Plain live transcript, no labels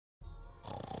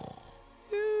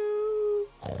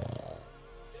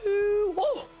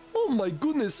my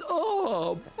goodness.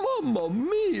 Oh, mamma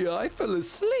mia. I fell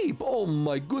asleep. Oh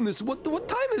my goodness. What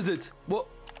time is it? What?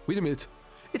 Wait a minute.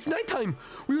 It's nighttime.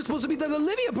 We were supposed to be that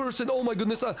Olivia person. Oh my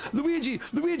goodness. Luigi,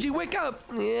 wake up.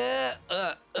 Yeah.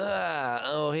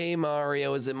 Oh, hey,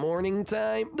 Mario. Is it morning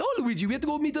time? No, Luigi, we have to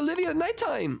go meet Olivia at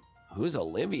nighttime. Who's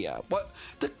Olivia? What?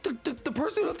 The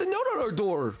person who left the note on our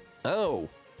door. Oh,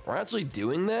 we're actually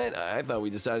doing that? I thought we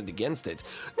decided against it.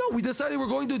 No, we decided we're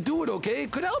going to do it, okay?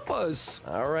 It could help us.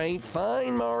 All right,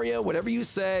 fine, Mario, whatever you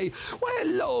say. Well,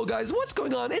 hello, guys. What's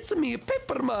going on? It's me,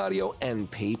 Paper Mario and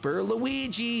Paper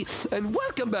Luigi. And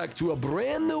welcome back to a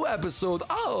brand new episode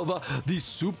of the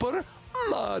Super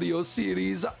Mario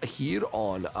series here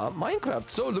on Minecraft.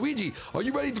 So, Luigi, are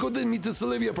you ready to go to meet this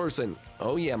Olivia person?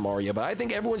 Oh yeah, Mario, but I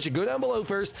think everyone should go down below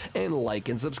first and like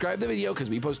and subscribe the video because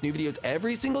we post new videos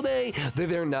every single day that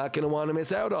they're not going to want to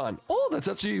miss out on. Oh, that's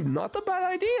actually not a bad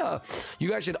idea. You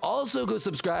guys should also go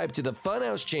subscribe to the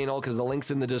Funhouse channel because the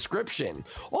link's in the description.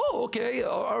 Oh, okay.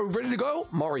 Are we ready to go?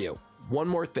 Mario, one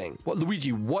more thing. What,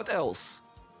 Luigi, what else?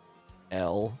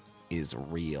 L is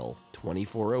real.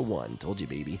 2401. Told you,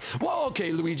 baby. Well,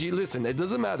 okay, Luigi, listen, it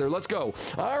doesn't matter. Let's go.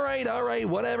 All right,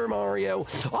 whatever, Mario.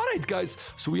 All right, guys,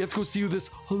 so we have to go see who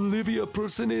this Olivia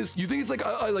person is. You think it's like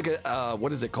a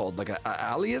what is it called? Like a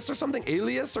alias or something?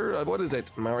 Alias or what is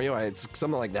it, Mario? It's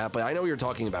something like that, but I know what you're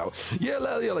talking about. Yeah,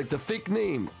 like the fake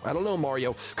name. I don't know,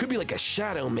 Mario. Could be like a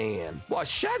shadow man. Well, a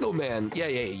shadow man. Yeah,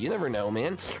 you never know,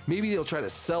 man. Maybe they'll try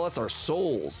to sell us our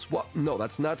souls. What? No,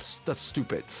 that's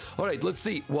stupid. All right, let's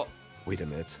see. Well, wait a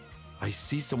minute. I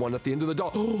see someone at the end of the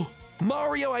door. Oh,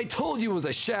 Mario, I told you it was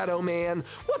a shadow man.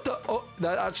 What the? Oh,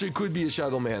 that actually could be a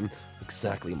shadow man.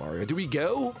 Exactly, Mario. Do we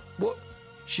go? What?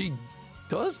 She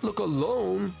does look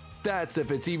alone. That's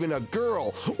if it's even a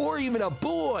girl or even a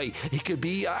boy. It could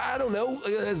be, I don't know,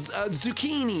 a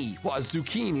zucchini. Well, a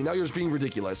zucchini. Now you're just being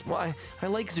ridiculous. Well, I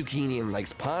like zucchini and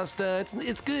likes pasta.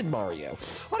 It's good, Mario.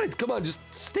 All right, come on, just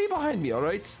stay behind me, all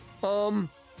right? Hello?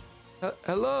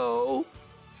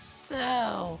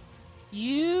 So,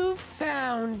 you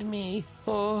found me.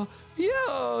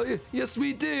 Yeah, yes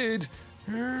we did.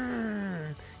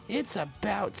 It's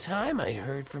about time I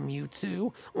heard from you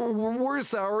two. We're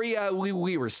sorry,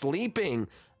 we were sleeping.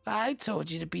 I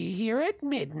told you to be here at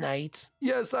midnight.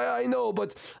 Yes, I know,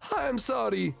 but I'm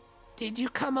sorry. Did you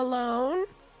come alone?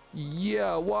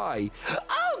 Yeah, why?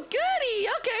 Oh, goody!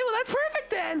 Okay, well that's perfect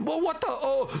then. Well, what the?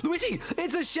 Oh, Luigi,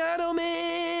 it's a shadow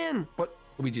man. What?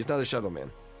 Luigi, it's not a shadow man.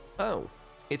 Oh,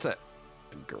 it's a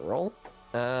girl?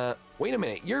 Wait a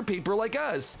minute, you're people like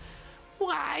us.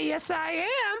 Why, yes I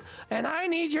am, and I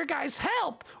need your guys'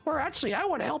 help. Or actually, I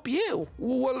want to help you.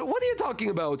 Well, what are you talking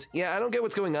about? Yeah, I don't get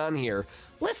what's going on here.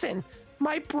 Listen,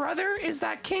 my brother is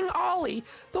that King Ollie,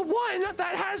 the one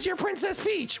that has your Princess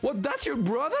Peach. What, that's your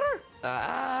brother?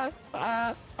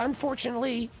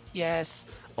 Unfortunately, yes.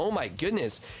 Oh my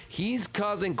goodness, he's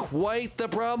causing quite the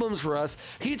problems for us.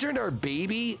 He turned our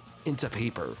baby into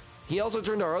paper. He also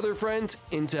turned our other friend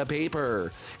into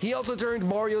paper. He also turned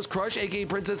Mario's crush, aka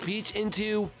Princess Peach,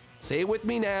 into, say it with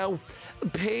me now,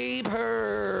 paper.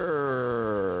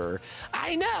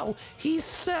 I know, he's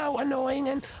so annoying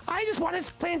and I just want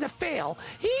his plan to fail.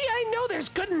 I know there's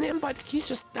good in him, but he's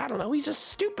just, I don't know, he's just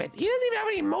stupid. He doesn't even have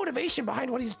any motivation behind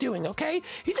what he's doing, okay?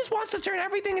 He just wants to turn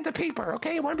everything into paper,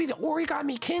 okay? He wants to be the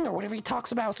Origami king or whatever he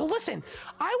talks about. So listen,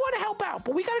 I want to help out,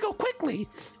 but we gotta go quickly.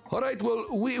 All right, well,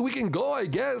 we can go, I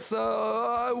guess.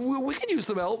 We could use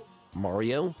some help.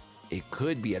 Mario, it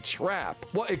could be a trap.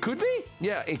 What, it could be?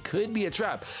 Yeah, it could be a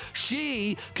trap.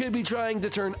 She could be trying to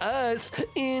turn us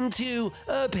into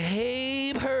a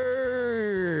paper.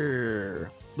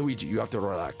 Luigi, you have to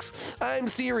relax. I'm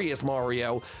serious,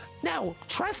 Mario. No,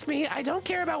 trust me, I don't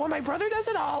care about what my brother does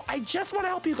at all. I just want to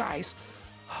help you guys.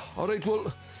 All right,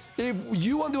 well, if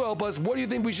you want to help us, what do you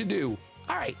think we should do?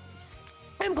 All right.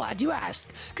 I'm glad you asked,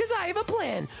 because I have a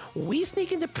plan. We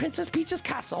sneak into Princess Peach's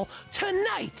castle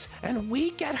tonight, and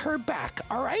we get her back,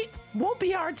 all right? Won't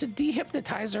be hard to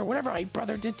dehypnotize her, whatever my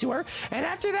brother did to her, and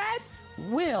after that,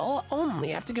 we'll only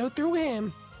have to go through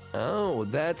him. Oh,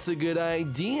 that's a good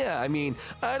idea. I mean,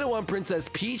 I don't want Princess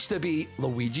Peach to be...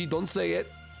 Luigi, don't say it.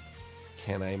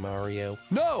 Can I, Mario?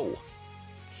 No!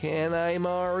 Can I,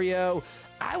 Mario?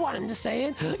 I want him to say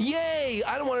it. Yay!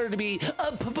 I don't want her to be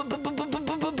a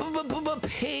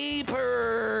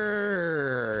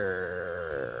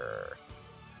paper.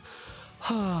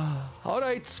 All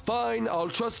right, fine. I'll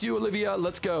trust you, Olivia.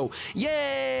 Let's go.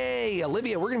 Yay!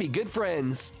 Olivia, we're gonna be good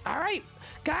friends. All right,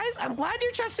 guys, I'm glad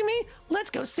you're trusting me. Let's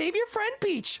go save your friend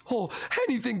Peach. Oh,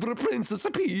 anything for a Princess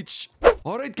Peach.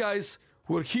 All right, guys.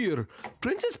 we're here.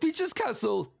 Princess Peach's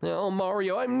castle. Oh,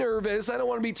 Mario, I'm nervous. I don't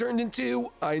want to be turned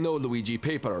into... I know, Luigi,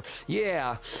 paper.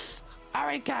 Yeah. All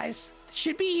right, guys. It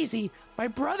should be easy. My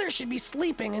brother should be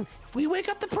sleeping, and if we wake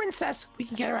up the princess, we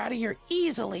can get her out of here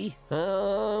easily.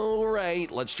 All right,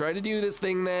 let's try to do this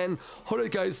thing then. All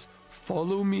right, guys,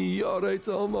 follow me. All right,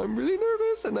 I'm really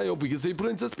nervous, and I hope we can save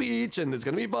Princess Peach, and it's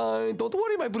gonna be fine. Don't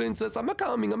worry, my princess. I'm a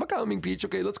coming, Peach.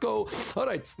 Okay, let's go. All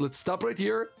right, let's stop right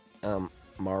here.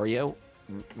 Mario,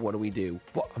 what do we do?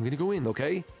 Well, I'm gonna go in,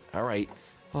 okay? All right.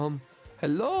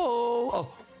 Hello?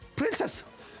 Oh, Princess!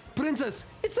 Princess,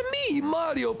 it's me,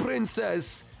 Mario,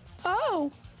 Princess.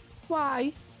 Oh,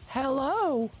 why,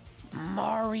 hello,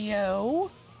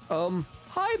 Mario.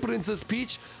 Hi, Princess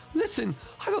Peach. Listen,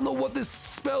 I don't know what this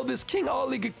spell this King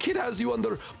Ollie kid has you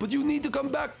under, but you need to come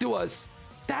back to us.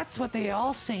 That's what they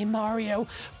all say, Mario,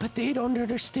 but they don't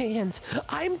understand.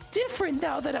 I'm different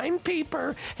now that I'm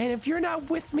paper, and if you're not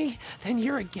with me, then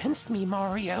you're against me,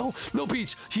 Mario. No,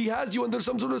 Peach, he has you under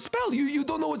some sort of spell. You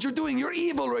don't know what you're doing. You're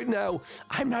evil right now.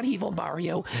 I'm not evil,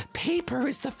 Mario. Paper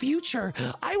is the future.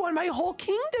 I want my whole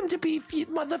kingdom to be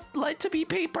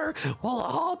paper. We'll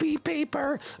all be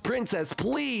paper. Princess,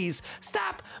 please.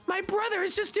 Stop. My brother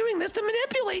is just doing this to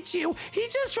manipulate you.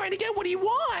 He's just trying to get what he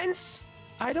wants.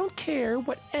 I don't care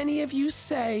what any of you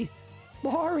say.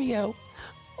 Mario,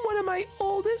 one of my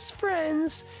oldest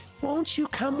friends, won't you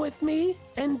come with me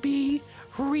and be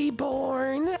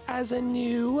reborn as a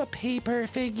new paper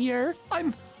figure?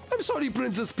 I'm sorry,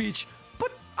 Princess Peach,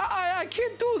 but I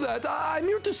can't do that. I'm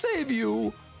here to save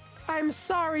you. I'm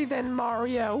sorry then,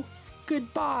 Mario.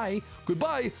 Goodbye.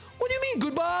 Goodbye? What do you mean,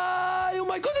 goodbye? Oh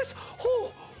my goodness.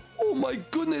 Oh my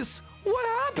goodness. What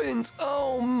happened?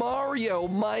 Oh, Mario,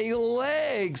 my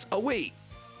legs. Oh, wait.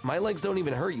 My legs don't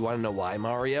even hurt. You want to know why,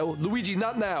 Mario? Luigi,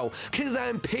 not now. Because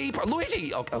I'm paper.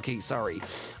 Luigi! Okay, sorry.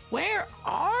 Where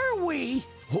are we?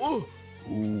 Whoa.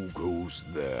 Who goes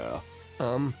there?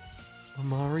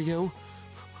 Mario?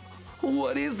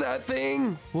 What is that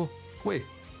thing? Whoa, wait.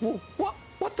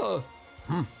 What the?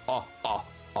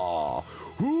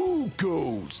 Who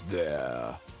goes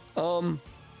there?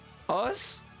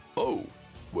 Us? Oh,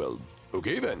 well,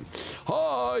 okay then.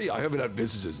 Hi, I haven't had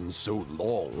visitors in so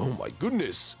long. Oh my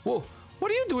goodness. Well, what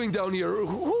are you doing down here?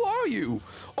 Who are you?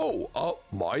 Oh,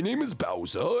 my name is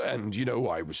Bowser, and you know,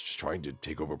 I was just trying to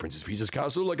take over Princess Peach's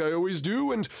castle like I always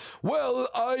do, and, well,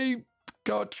 I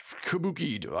got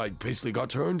kabukied. I basically got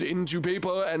turned into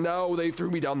paper, and now they threw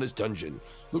me down this dungeon.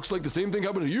 Looks like the same thing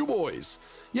happened to you boys.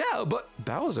 Yeah, but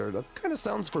Bowser, that kind of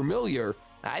sounds familiar.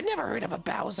 I've never heard of a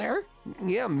Bowser.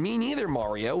 Yeah, me neither,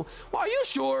 Mario. Well, are you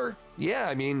sure? Yeah,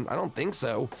 I mean, I don't think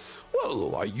so.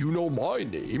 Well, you know my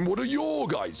name. What are your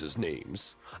guys'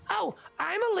 names? Oh,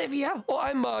 I'm Olivia. Oh,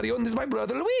 I'm Mario, and this is my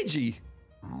brother Luigi.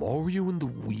 Mario and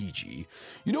Luigi.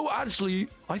 You know, actually,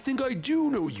 I think I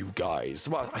do know you guys.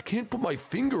 Well, I can't put my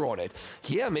finger on it.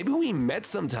 Yeah, maybe we met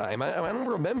sometime. I don't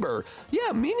remember.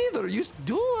 Yeah, me neither. You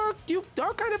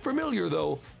are kind of familiar,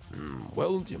 though.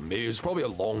 Well, maybe it was probably a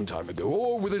long time ago,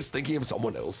 or we're just thinking of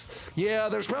someone else. Yeah,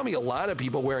 there's probably a lot of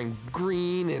people wearing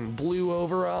green and blue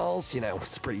overalls. You know,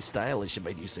 it's pretty stylish if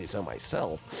I do say so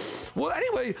myself. Well,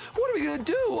 anyway, what are we gonna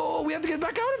do? Oh, we have to get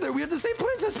back out of there. We have to save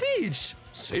Princess Peach.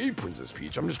 Save Princess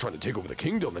Peach? I'm just trying to take over the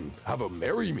kingdom and have her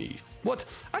marry me. What?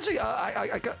 Actually,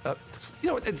 I got, you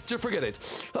know what, just forget it.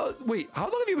 Wait, how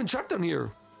long have you been trapped down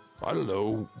here? I don't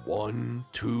know, 1,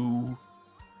 2,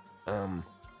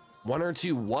 1 or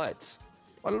 2 what?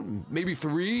 Maybe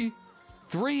 3?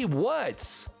 3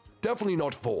 what? Definitely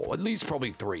not 4, at least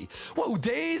probably 3. Whoa,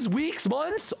 days, weeks,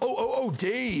 months? Oh,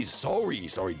 days, sorry,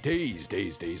 days.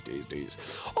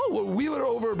 Oh, well, we were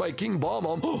over by King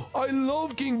Bob-Omb. Oh, I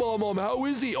love King Bob-Omb, how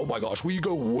is he? Oh my gosh, we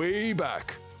go way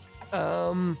back.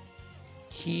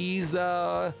 He's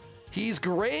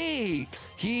great.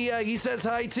 He says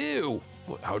hi too.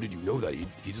 How did you know that? He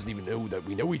doesn't even know that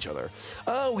we know each other.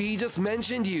 Oh, he just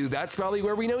mentioned you. That's probably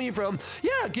where we know you from.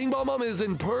 Yeah, King Bob-Omb is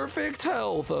in perfect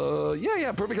health.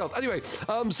 Yeah, perfect health. Anyway,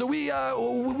 so we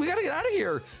gotta get out of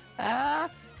here. I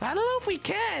don't know if we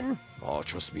can. Oh,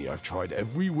 trust me, I've tried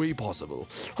every way possible.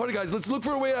 All right, guys, let's look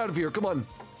for a way out of here. Come on.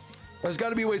 There's got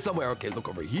to be a way somewhere. Okay, look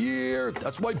over here.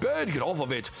 That's my bed. Get off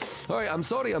of it. All right, I'm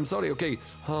sorry. Okay,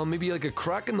 maybe like a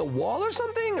crack in the wall or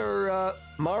something? Or,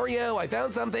 Mario, I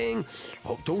found something.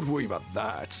 Oh, don't worry about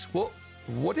that. Well,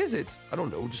 what is it? I don't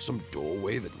know, just some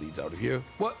doorway that leads out of here.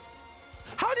 What?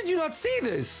 How did you not see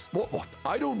this? What?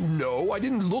 I don't know. I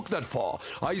didn't look that far.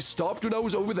 I stopped when I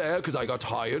was over there because I got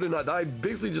tired, and I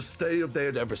basically just stayed up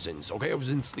there ever since, okay? I was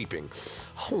in sleeping.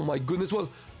 Oh, my goodness. Well,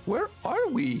 where are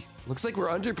we? Looks like we're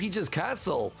under Peach's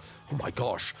castle. Oh my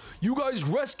gosh, you guys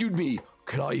rescued me.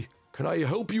 Can I Can I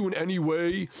help you in any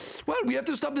way? Well, we have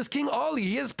to stop this King Ollie.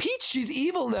 He has Peach. She's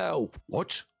evil now.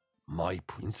 What? My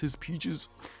Princess Peach is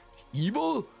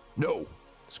evil? No,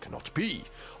 this cannot be.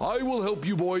 I will help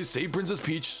you boys save Princess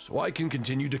Peach so I can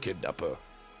continue to kidnap her.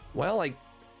 Well, I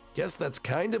guess that's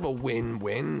kind of a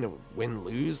win-win,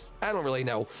 win-lose. I don't really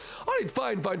know. All right,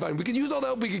 fine. We can use all the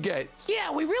help we could get. Yeah,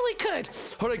 we really could.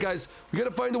 All right, guys, we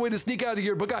gotta find a way to sneak out of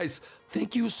here. But guys,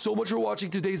 thank you so much for watching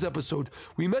today's episode.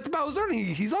 We met Bowser and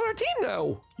he's on our team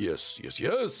now. Yes.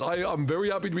 I'm very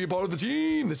happy to be a part of the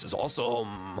team. This is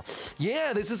awesome.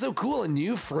 Yeah, this is so cool. A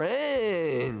new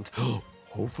friend.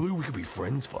 Hopefully we can be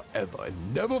friends forever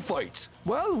and never fight.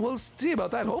 Well, we'll see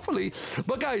about that, hopefully.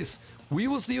 But guys, we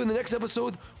will see you in the next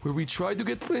episode where we try to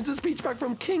get Princess Peach back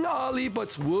from King Ollie,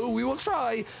 but we will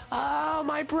try. Oh,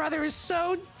 my brother is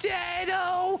so dead.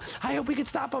 Oh, I hope we can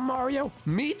stop him, Mario.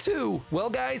 Me too. Well,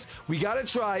 guys, we gotta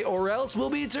try or else we'll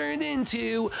be turned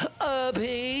into a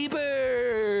paper.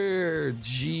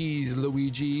 Jeez,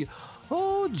 Luigi.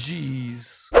 Oh,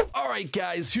 jeez. All right,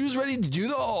 guys, who's ready to do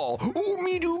the haul? Oh,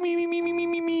 me.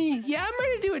 Yeah, I'm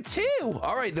ready to do it too.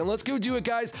 All right, then let's go do it,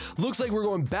 guys. Looks like we're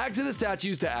going back to the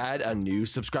statues to add a new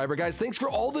subscriber, guys. Thanks for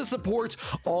all the support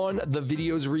on the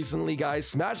videos recently, guys.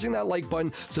 Smashing that like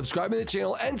button, subscribing to the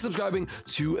channel, and subscribing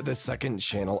to the second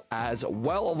channel as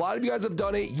well. A lot of you guys have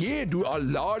done it. Yeah, dude, a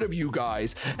lot of you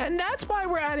guys. And that's why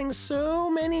we're adding so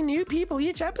many new people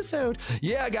each episode.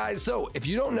 Yeah, guys, so if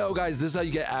you don't know, guys, this is how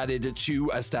you get added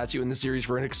to a statue in the series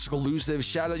for an exclusive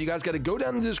shout out. You guys got to go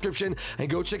down in the description and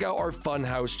go check out our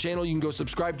Funhouse channel. You can go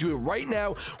subscribe to it right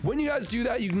now. When you guys do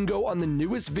that, you can go on the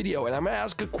newest video, and I'm gonna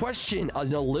ask a question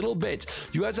in a little bit.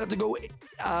 You guys have to go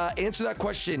answer that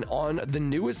question on the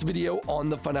newest video on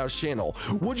the Funhouse channel.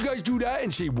 Would you guys do that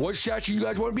and say what statue you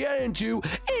guys want to be added into?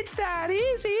 It's that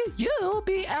easy. You'll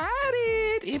be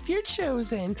added if you're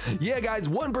chosen. Yeah, guys,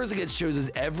 one person gets chosen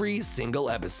every single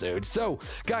episode. So,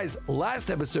 guys,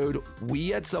 last episode, we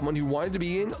had someone who wanted to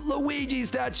be in Luigi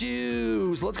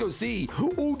statue. So let's go see.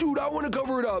 Oh, dude, I want to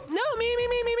cover it up. No, me.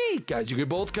 Guys, you can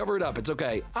both cover it up. It's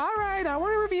okay. All right, I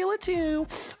want to reveal it too.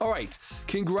 All right,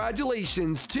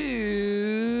 congratulations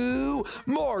to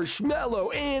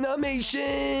Marshmallow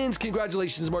Animations.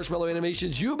 Congratulations, Marshmallow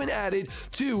Animations. You've been added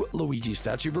to Luigi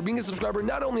statue for being a subscriber,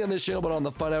 not only on this channel, but on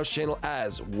the Funhouse channel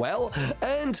as well.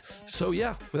 And so,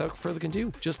 yeah, without further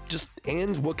ado, just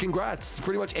and what congrats,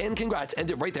 pretty much, and congrats.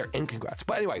 End it right there, and congrats.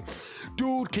 But anyway,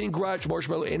 dude, congrats,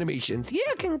 Marshmallow Animations.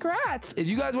 Yeah, congrats. If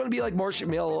you guys want to be like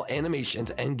Marshmallow Animations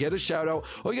and get a shout out,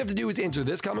 all you have to do is answer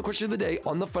this comment question of the day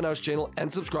on the Funhouse channel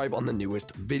and subscribe on the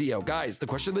newest video. Guys, the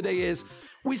question of the day is,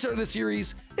 we started a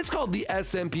series. It's called the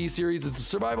SMP series. It's a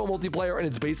survival multiplayer, and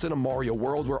it's based in a Mario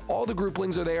world where all the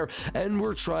grouplings are there, and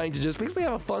we're trying to just basically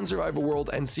have a fun survival world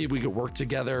and see if we could work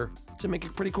together to make a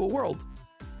pretty cool world.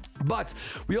 But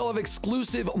we all have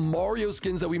exclusive Mario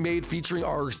skins that we made featuring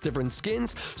our different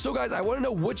skins. So guys, I want to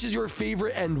know which is your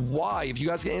favorite and why. If you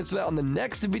guys can answer that on the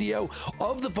next video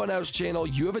of the Funhouse channel,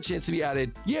 you have a chance to be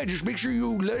added. Yeah, just make sure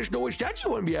you let us know which statue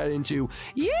you want to be added into.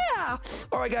 Yeah.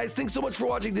 All right, guys, thanks so much for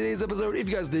watching today's episode. If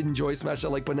you guys did enjoy, smash that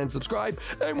like button and subscribe,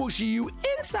 and we'll see you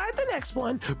inside the next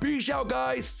one. Peace out,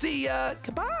 guys. See ya.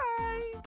 Goodbye.